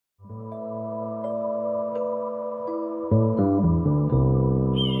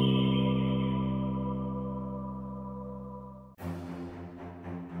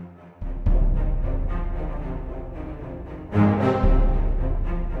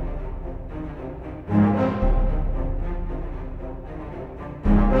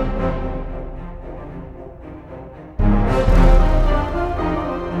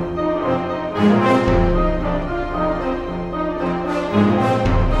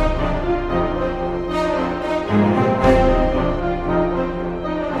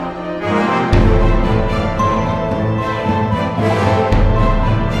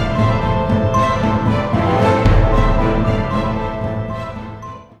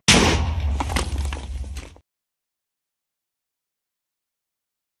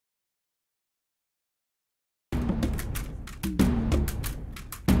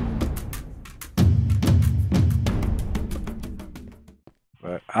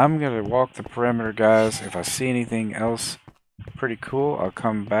But I'm going to walk the perimeter, guys. If I see anything else pretty cool, I'll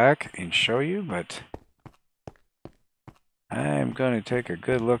come back and show you. But I'm going to take a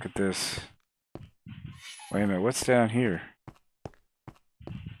good look at this. Wait a minute, what's down here?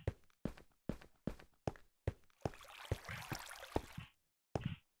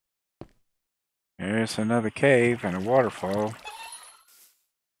 There's another cave and a waterfall.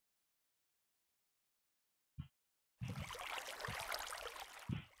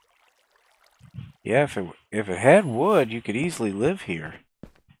 Yeah, if it had wood, you could easily live here.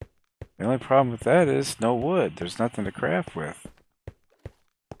 The only problem with that is no wood. There's nothing to craft with.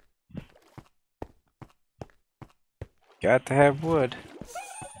 Got to have wood.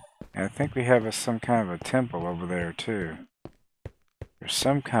 And I think we have some kind of a temple over there too. There's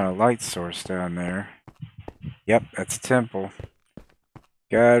some kind of light source down there. Yep, that's a temple.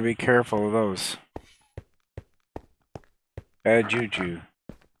 Gotta be careful of those. Bad juju.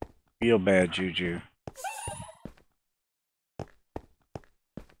 Real bad juju.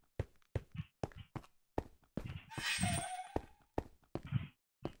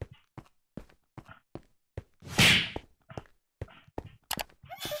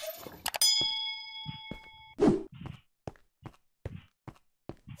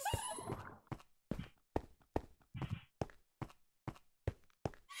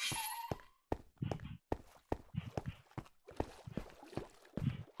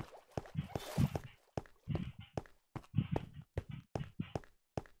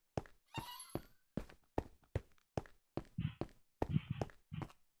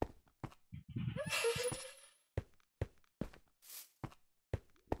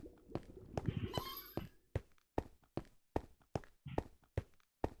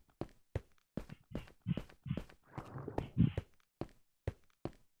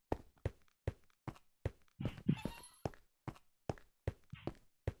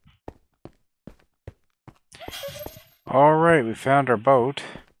 Alright, we found our boat.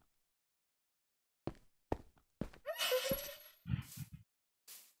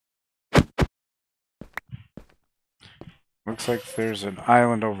 Looks like there's an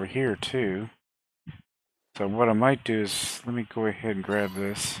island over here too. So what I might do is, let me go ahead and grab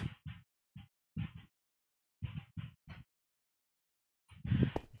this.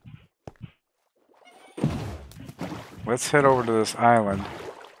 Let's head over to this island.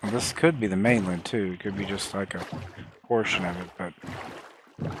 Well, this could be the mainland too. It could be just like a portion of it, but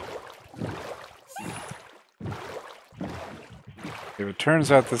if it turns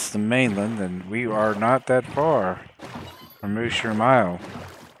out this is the mainland, then we are not that far from Mooshroom Isle.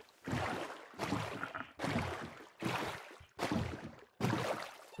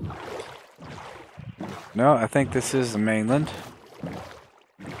 No, I think this is the mainland.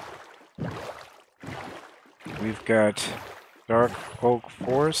 We've got dark oak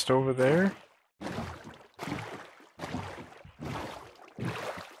forest over there.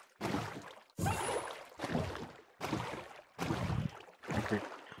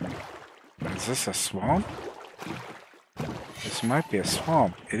 Is this a swamp? This might be a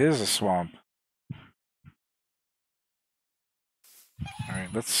swamp. It is a swamp. Alright,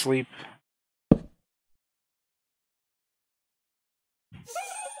 let's sleep.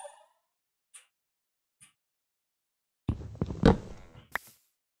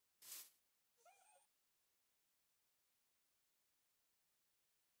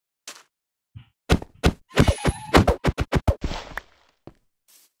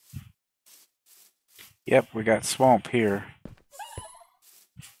 Yep, we got swamp here.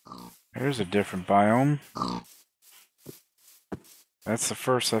 There's a different biome. That's the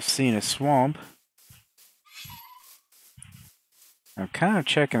first I've seen a swamp. I'm kind of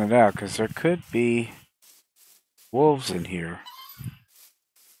checking it out because there could be wolves in here.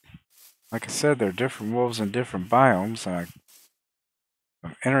 Like I said, there are different wolves in different biomes, and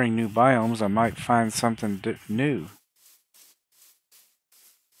I'm entering new biomes, I might find something new.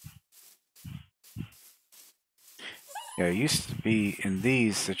 Yeah, it used to be in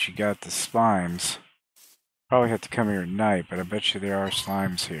these that you got the slimes. Probably have to come here at night, but I bet you there are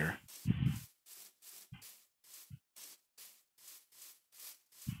slimes here.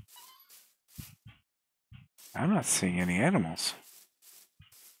 I'm not seeing any animals.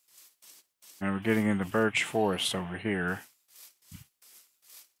 And we're getting into birch forest over here.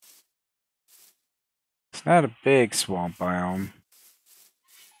 It's not a big swamp biome.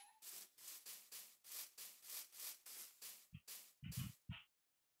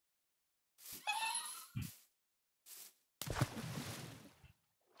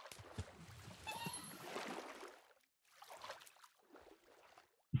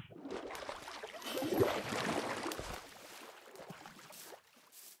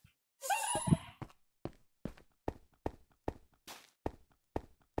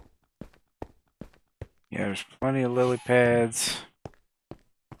 Yeah, there's plenty of lily pads.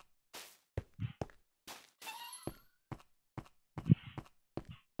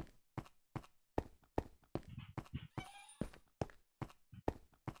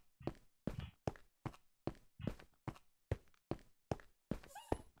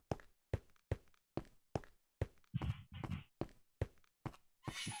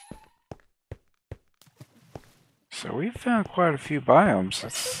 So we've found quite a few biomes.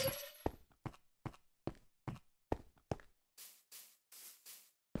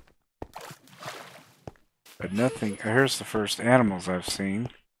 But nothing. Here's the first animals I've seen.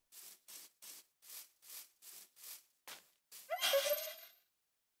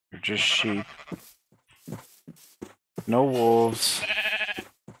 They're just sheep. No wolves.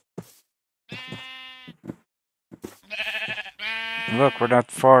 Look, we're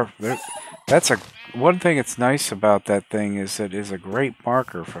not far. That's one thing that's nice about that thing is that it is a great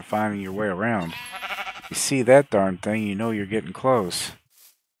marker for finding your way around. You see that darn thing, you know you're getting close.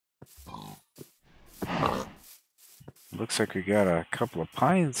 Looks like we got a couple of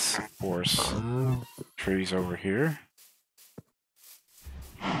pine forest trees over here.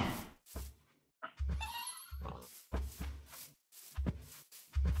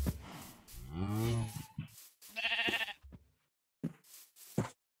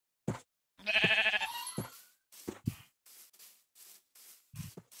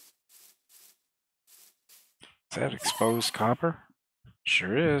 Is that exposed copper?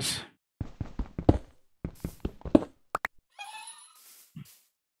 Sure is.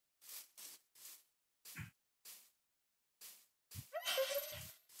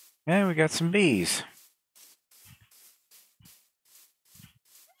 And we got some bees.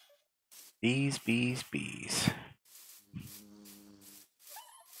 Bees, bees, bees.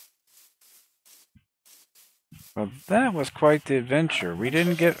 Well, that was quite the adventure. We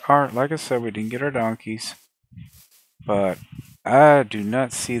didn't get like I said, we didn't get our donkeys. But I do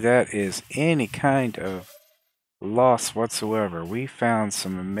not see that as any kind of loss whatsoever. We found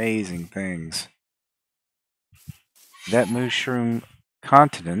some amazing things. That Mooshroom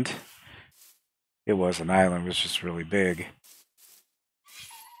continent, it was an island, it was just really big.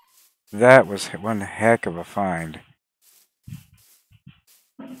 That was one heck of a find.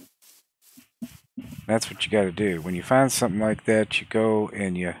 That's what you got to do. When you find something like that, you go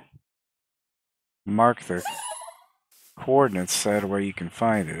and you mark the coordinates so that way you can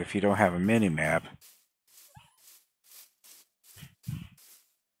find it if you don't have a mini-map.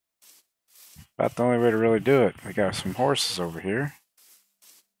 About the only way to really do it. We got some horses over here.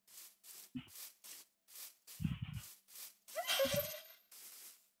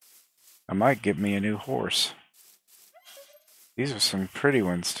 I might get me a new horse. These are some pretty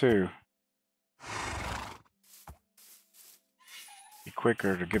ones too. Be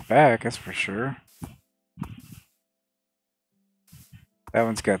quicker to get back, that's for sure. That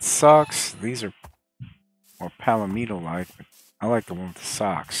one's got socks. These are more palomito-like, but I like the one with the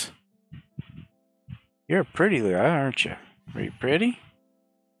socks. You're a pretty guy, aren't you? Are you pretty?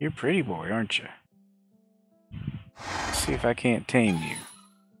 You're a pretty boy, aren't you? Let's see if I can't tame you.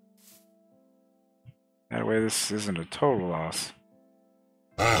 That way this isn't a total loss.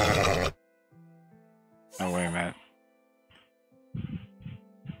 Oh, wait a minute.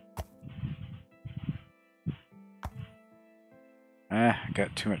 I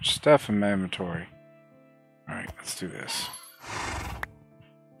got too much stuff in my inventory. Alright, let's do this.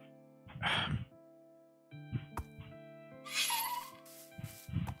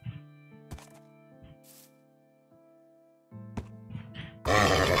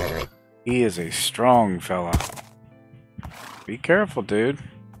 He is a strong fella. Be careful, dude.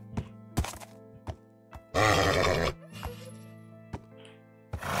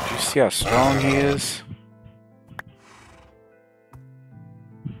 see how strong he is?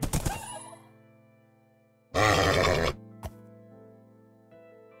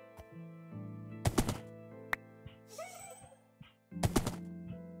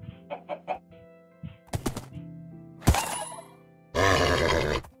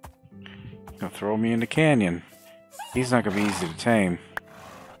 Gonna throw me in the canyon. He's not gonna be easy to tame.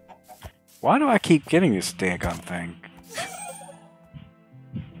 Why do I keep getting this daggone thing?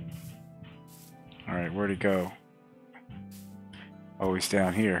 Alright, where'd he go? Oh, he's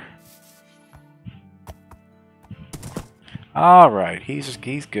down here. Alright, he's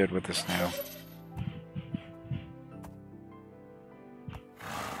good with us now.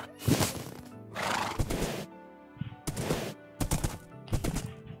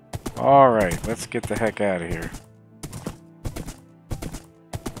 Alright, let's get the heck out of here.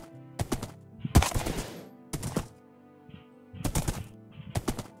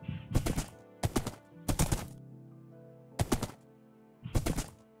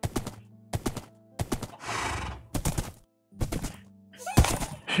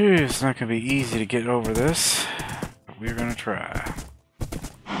 Phew, it's not going to be easy to get over this, but we're going to try.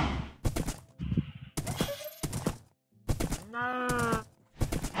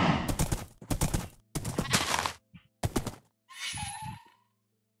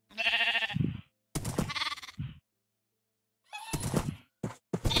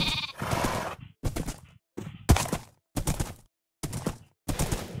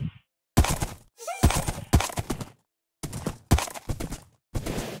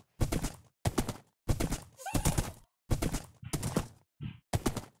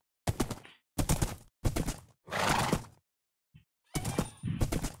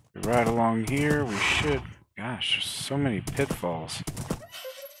 Right along here, we should... Gosh, there's so many pitfalls.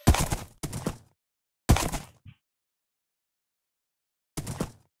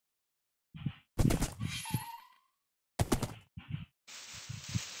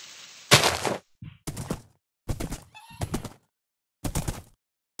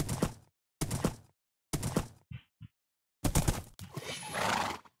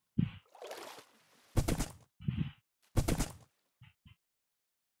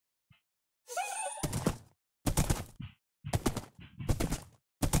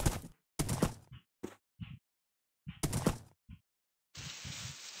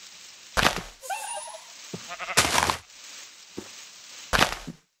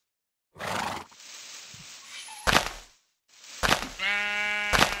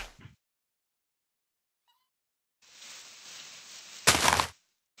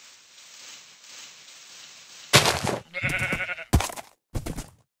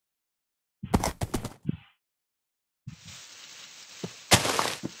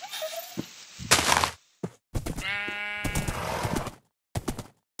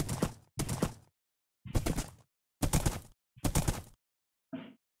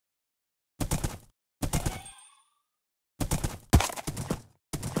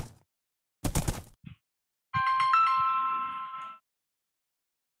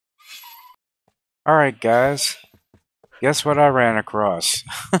 Alright guys, guess what I ran across?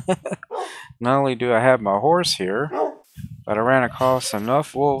 Not only do I have my horse here, but I ran across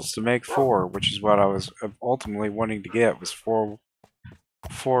enough wolves to make 4, which is what I was ultimately wanting to get, was four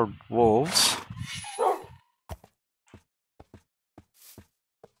wolves.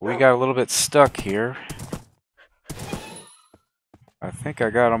 We got a little bit stuck here. I think I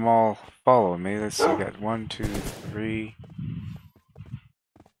got them all following me. Let's see, I got 1, 2, 3...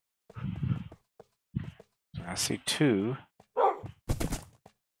 I see 2.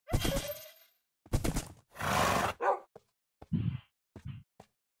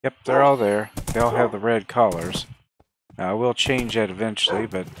 Yep, they're all there. They all have the red collars. Now, I will change that eventually,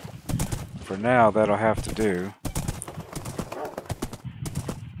 but for now, that'll have to do.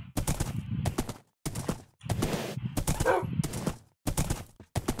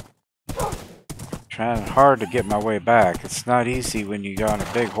 Trying hard to get my way back. It's not easy when you got on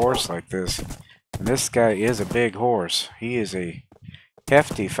a big horse like this. And this guy is a big horse. He is a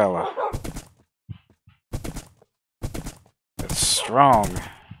hefty fella. That's strong.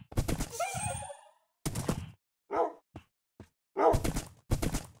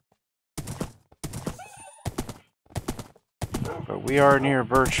 But we are near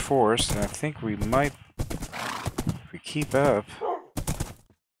Birch Forest, and I think we might, if we keep up,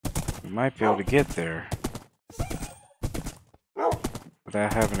 we might be able to get there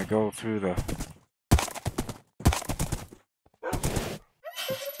without having to go through the...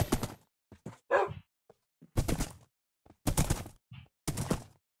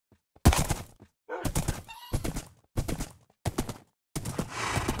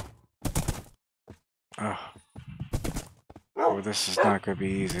 Or this is not going to be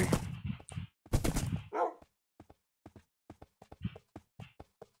easy.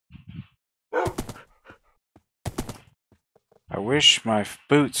 I wish my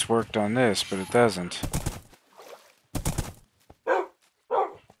boots worked on this, but it doesn't.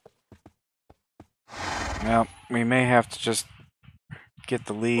 Well, we may have to just get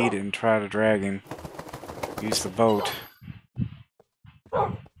the lead and try to drag him. Use the boat.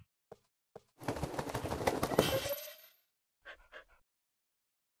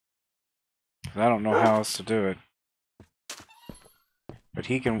 I don't know how else to do it. But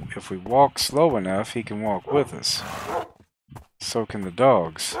he can, if we walk slow enough, he can walk with us. So can the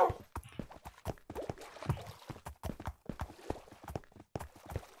dogs.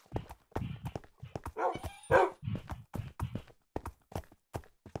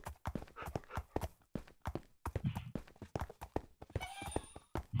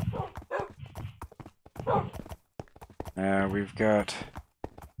 We've got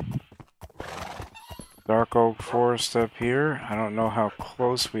dark oak forest up here. I don't know how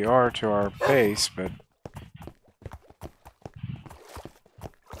close we are to our base, but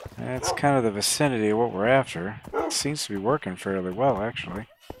that's kind of the vicinity of what we're after. It seems to be working fairly well, actually.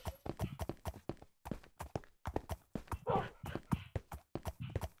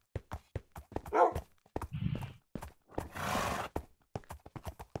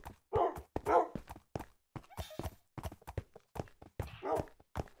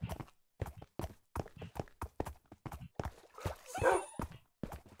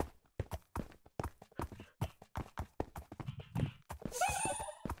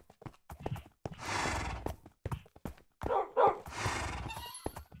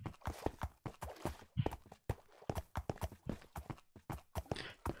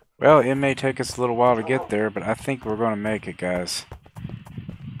 Well, it may take us a little while to get there, but I think we're going to make it, guys.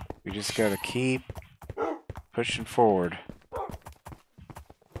 We just got to keep pushing forward.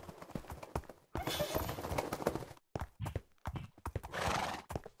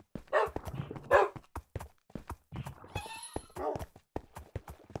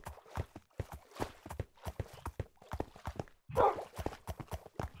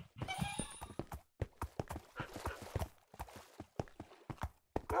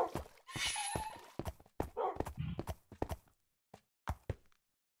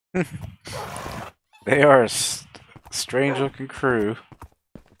 They are a strange-looking crew.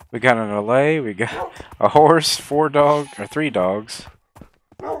 We got an allay, we got a horse, 4 dogs, or 3 dogs.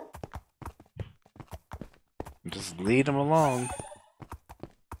 Just lead them along.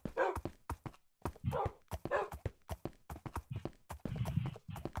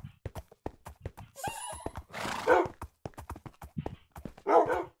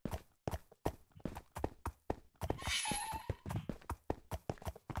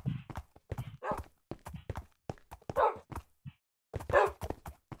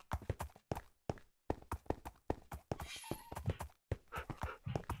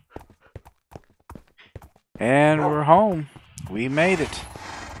 And we're home. We made it.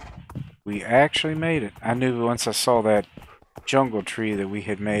 We actually made it. I knew once I saw that jungle tree that we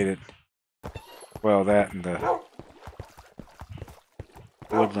had made it. Well, that and the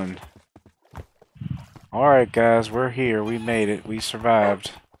woodland. Alright guys, we're here. We made it. We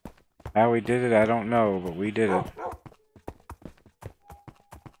survived. How we did it, I don't know, but we did it.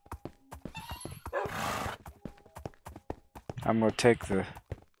 I'm going to take the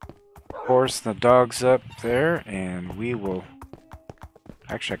horse and the dogs up there, and we will...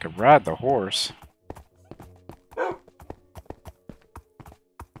 Actually, I could ride the horse.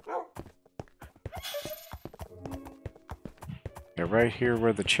 Yeah, right here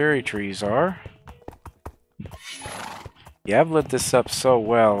where the cherry trees are. Yeah, I've lit this up so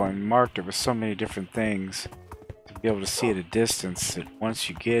well and marked it with so many different things to be able to see at a distance that once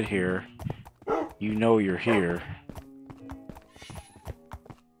you get here, you know you're here.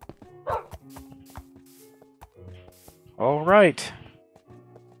 All right.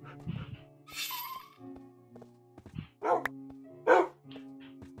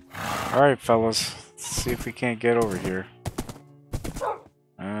 All right, fellas. Let's see if we can't get over here.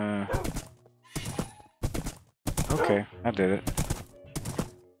 Okay, I did it.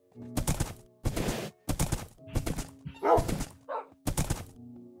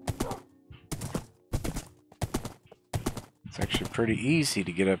 It's actually pretty easy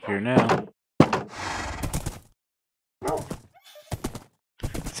to get up here now.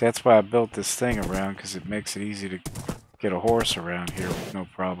 See, that's why I built this thing around, because it makes it easy to get a horse around here with no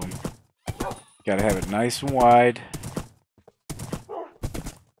problem. Gotta have it nice and wide.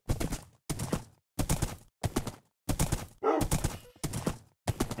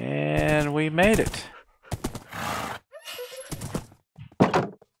 And we made it.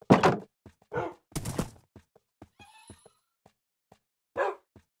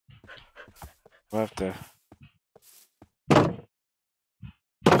 We'll have to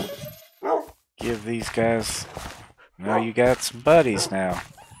give these guys... Now you got some buddies now.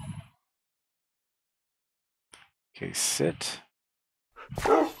 Okay, sit.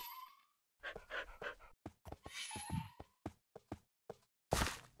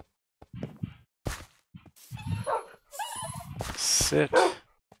 Sit.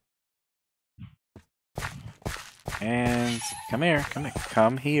 And come here,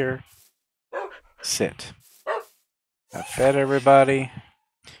 come here. Sit. I fed everybody.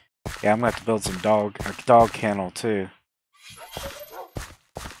 Yeah, I'm gonna have to build some a dog kennel too.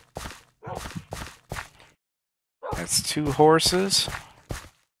 That's 2 horses.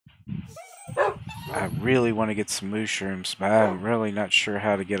 I really want to get some mushrooms, but I'm really not sure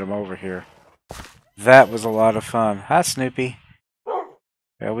how to get them over here. That was a lot of fun. Hi, Snoopy.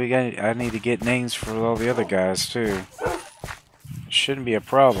 Yeah, I need to get names for all the other guys too. It shouldn't be a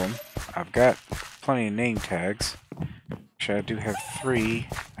problem. I've got plenty of name tags. Actually, I do have 3.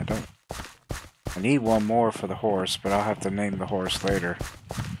 I need 1 more for the horse, but I'll have to name the horse later.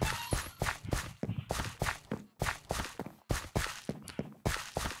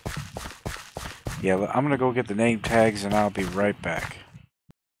 Yeah, I'm gonna go get the name tags and I'll be right back.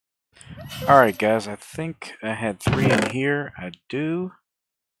 Alright guys, I think I had 3 in here. I do.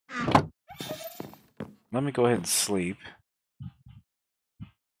 Let me go ahead and sleep.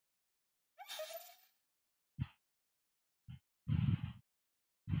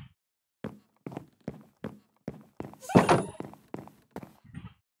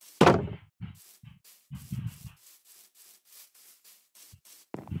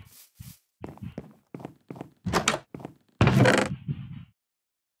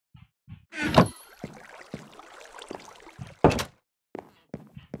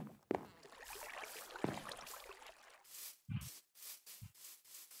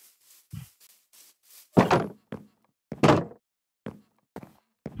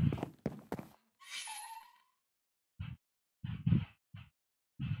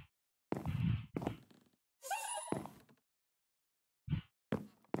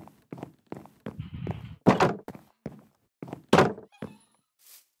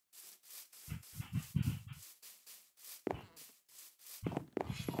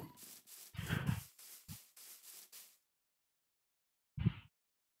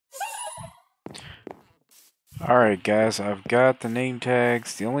 Alright guys, I've got the name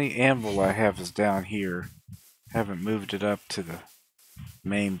tags. The only anvil I have is down here. Haven't moved it up to the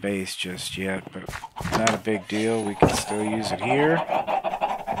main base just yet, but not a big deal. We can still use it here.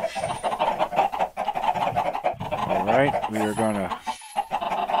 Alright, we are gonna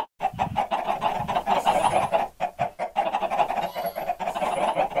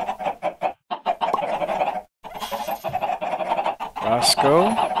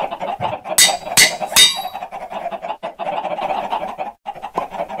Roscoe.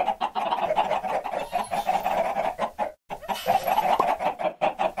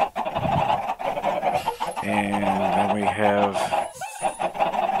 And then we have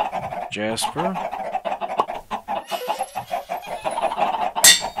Jasper.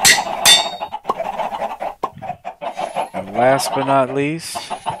 And last but not least,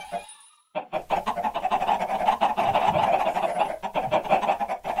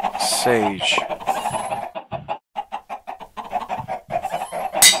 Sage.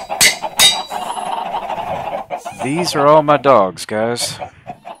 These are all my dogs, guys.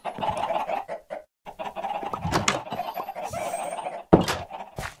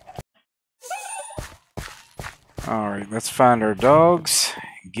 Alright, let's find our dogs,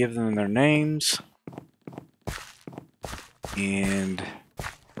 give them their names, and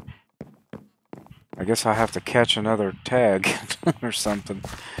I guess I'll have to catch another tag or something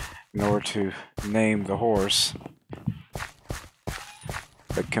in order to name the horse.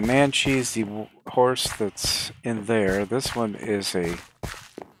 But Comanche is the horse that's in there. This one is a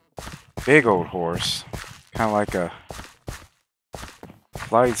big old horse, kind of like a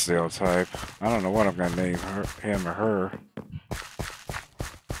Clydesdale type. I don't know what I'm going to name him or her.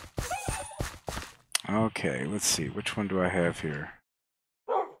 Okay, let's see. Which one do I have here?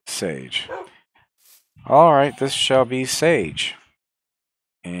 Sage. Alright, this shall be Sage.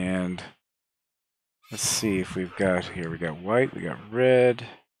 And let's see if we've got here. We got white, we got red.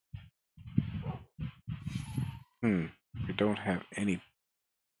 We don't have any.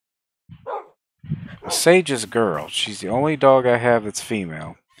 Sage is a girl. She's the only dog I have that's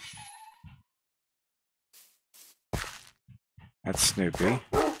female. That's Snoopy.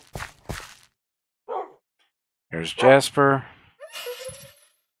 There's Jasper.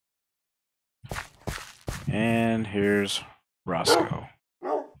 And here's Roscoe.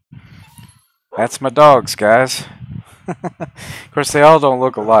 That's my dogs, guys. Of course, they all don't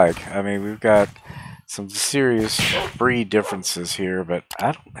look alike. I mean, we've got some serious breed differences here, but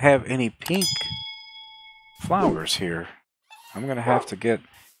I don't have any pink flowers here. I'm gonna have to get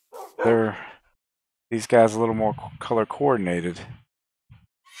these guys a little more color coordinated.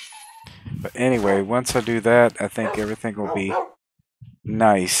 But anyway, once I do that, I think everything will be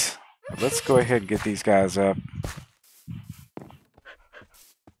nice. But let's go ahead and get these guys up.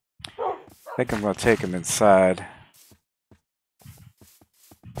 I think I'm going to take them inside.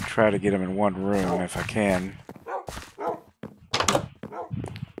 Try to get them in one room if I can.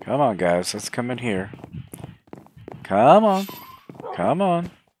 Come on, guys. Let's come in here. Come on. Come on.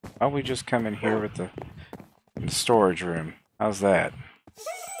 Why don't we just come in here with the storage room? How's that?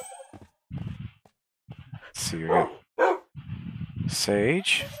 Let's see. We got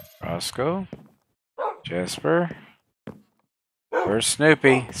Sage, Roscoe, Jasper. Where's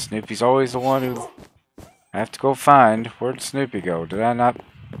Snoopy? Snoopy's always the one who I have to go find. Where'd Snoopy go? Did I not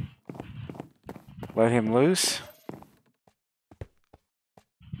let him loose?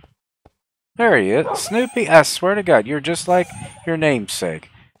 There he is. Snoopy, I swear to God, you're just like your namesake.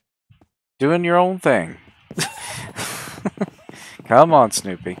 Doing your own thing. Come on,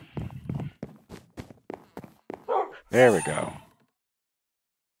 Snoopy. There we go.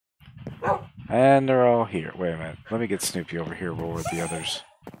 And they're all here. Wait a minute. Let me get Snoopy over here with the others.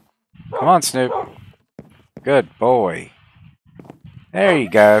 Come on, Snoop. Good boy. There you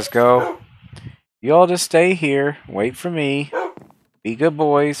guys go. You all just stay here. Wait for me. Be good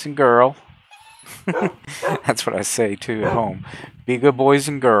boys and girl. That's what I say too at home. Be good boys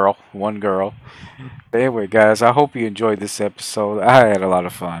and girl. One girl. But anyway, guys, I hope you enjoyed this episode. I had a lot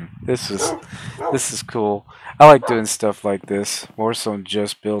of fun. This is cool. I like doing stuff like this, more so than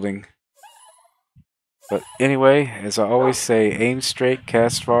just building. But anyway, as I always say, aim straight,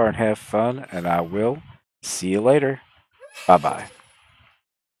 cast far, and have fun, and I will see you later. Bye-bye.